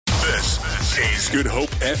This is Good Hope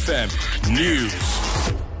FM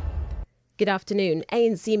News. Good afternoon.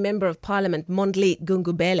 ANC Member of Parliament Mondli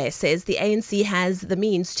Gungubele says the ANC has the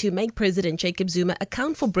means to make President Jacob Zuma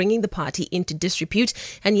account for bringing the party into disrepute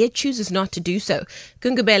and yet chooses not to do so.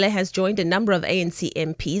 Gungubele has joined a number of ANC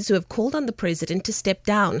MPs who have called on the president to step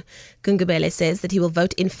down. Gungubele says that he will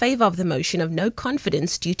vote in favour of the motion of no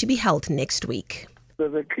confidence due to be held next week.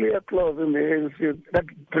 There's a clear clause in the ANC that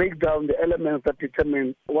breaks down the elements that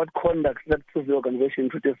determine what conduct that puts the organization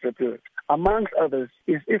to disrepute. Amongst others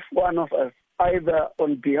is if one of us, either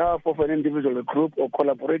on behalf of an individual or group or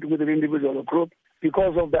collaborate with an individual or group,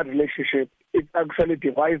 because of that relationship, it actually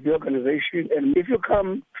divides the organization. And if you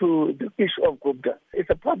come to the issue of Gupta, it's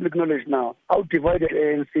a public knowledge now how divided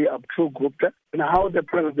ANC up to Gupta and how the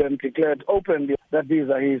president declared openly that these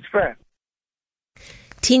are his friends.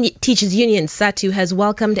 Teachers Union SATU has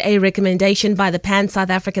welcomed a recommendation by the Pan-South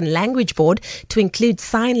African Language Board to include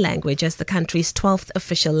sign language as the country's 12th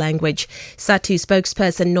official language. SATU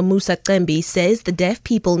spokesperson Nomusa Qembi says the deaf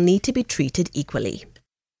people need to be treated equally.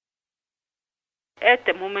 At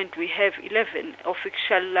the moment, we have 11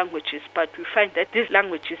 official languages, but we find that these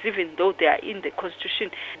languages, even though they are in the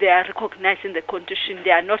Constitution, they are recognized in the Constitution,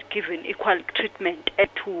 they are not given equal treatment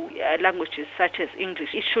to languages such as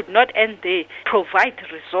English. It should not end there. Provide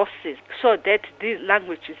resources so that these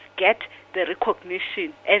languages get the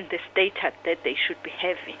recognition and the status that they should be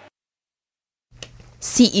having.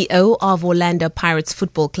 CEO of Orlando Pirates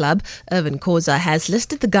Football Club, Irvin Khoza, has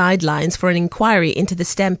listed the guidelines for an inquiry into the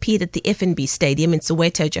stampede at the FNB Stadium in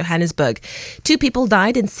Soweto, Johannesburg. 2 people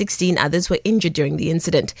died and 16 others were injured during the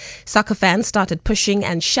incident. Soccer fans started pushing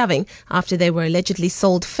and shoving after they were allegedly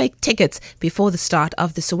sold fake tickets before the start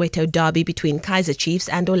of the Soweto derby between Kaizer Chiefs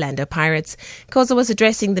and Orlando Pirates. Khoza was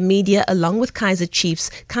addressing the media along with Kaizer Chiefs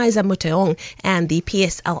Kaizer Moteong and the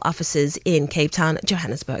PSL officers in Cape Town,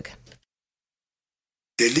 Johannesburg.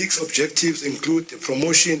 The league's objectives include the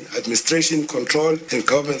promotion, administration, control and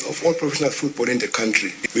governance of all professional football in the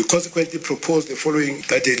country. We consequently propose the following: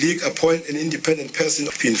 that the league appoint an independent person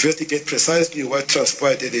to investigate precisely what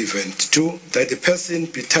transpired at the event. 2, that the person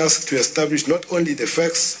be tasked to establish not only the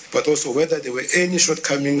facts, but also whether there were any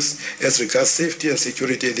shortcomings as regards safety and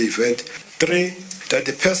security at the event. 3, that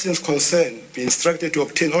the persons concerned be instructed to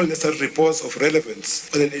obtain all necessary reports of relevance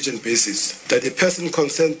on an urgent basis. That the person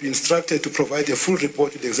concerned be instructed to provide a full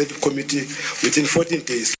report to the Executive Committee within 14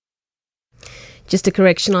 days. Just a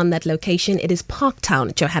correction on that location, it is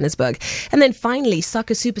Parktown, Johannesburg. And then finally,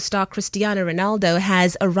 soccer superstar Cristiano Ronaldo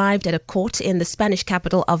has arrived at a court in the Spanish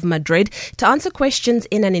capital of Madrid to answer questions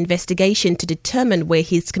in an investigation to determine where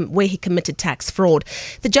he committed tax fraud.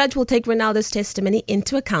 The judge will take Ronaldo's testimony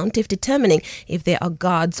into account if determining if there are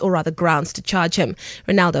grounds to charge him.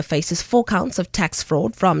 Ronaldo faces 4 counts of tax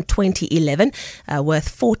fraud from 2011, worth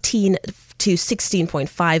 14 to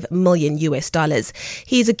 $16.5 million.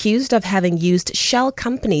 He is accused of having used shell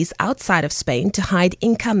companies outside of Spain to hide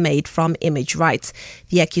income made from image rights.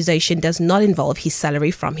 The accusation does not involve his salary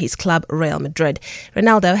from his club, Real Madrid.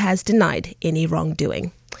 Ronaldo has denied any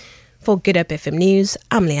wrongdoing. For Good Hope FM News,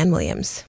 I'm Leanne Williams.